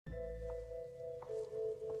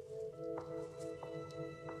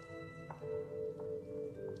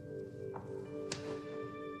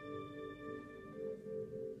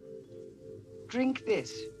Drink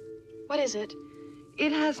this. What is it?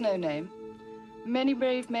 It has no name. Many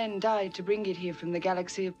brave men died to bring it here from the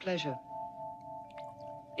galaxy of pleasure.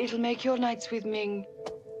 It'll make your nights with Ming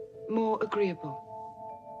more agreeable.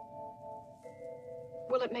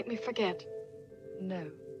 Will it make me forget? No,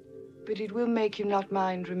 but it will make you not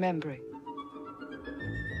mind remembering.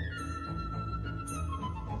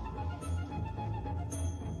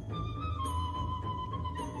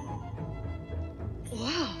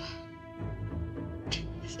 Wow.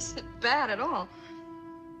 This isn't bad at all.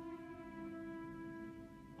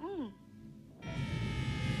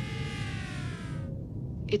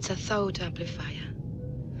 It's a thought amplifier.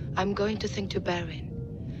 I'm going to think to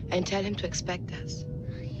Baron and tell him to expect us.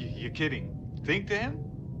 You're kidding. Think to him?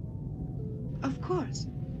 Of course.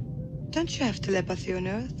 Don't you have telepathy on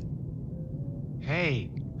Earth? Hey,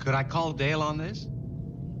 could I call Dale on this?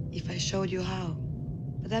 If I showed you how.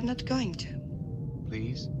 But I'm not going to.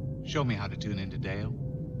 Please, show me how to tune into Dale.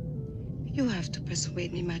 You have to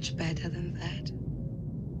persuade me much better than that.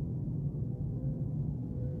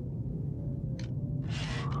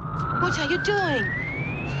 What are you doing?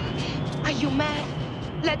 Are you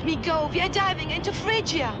mad? Let me go. We are diving into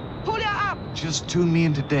Phrygia. Pull her up. Just tune me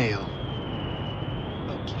into Dale.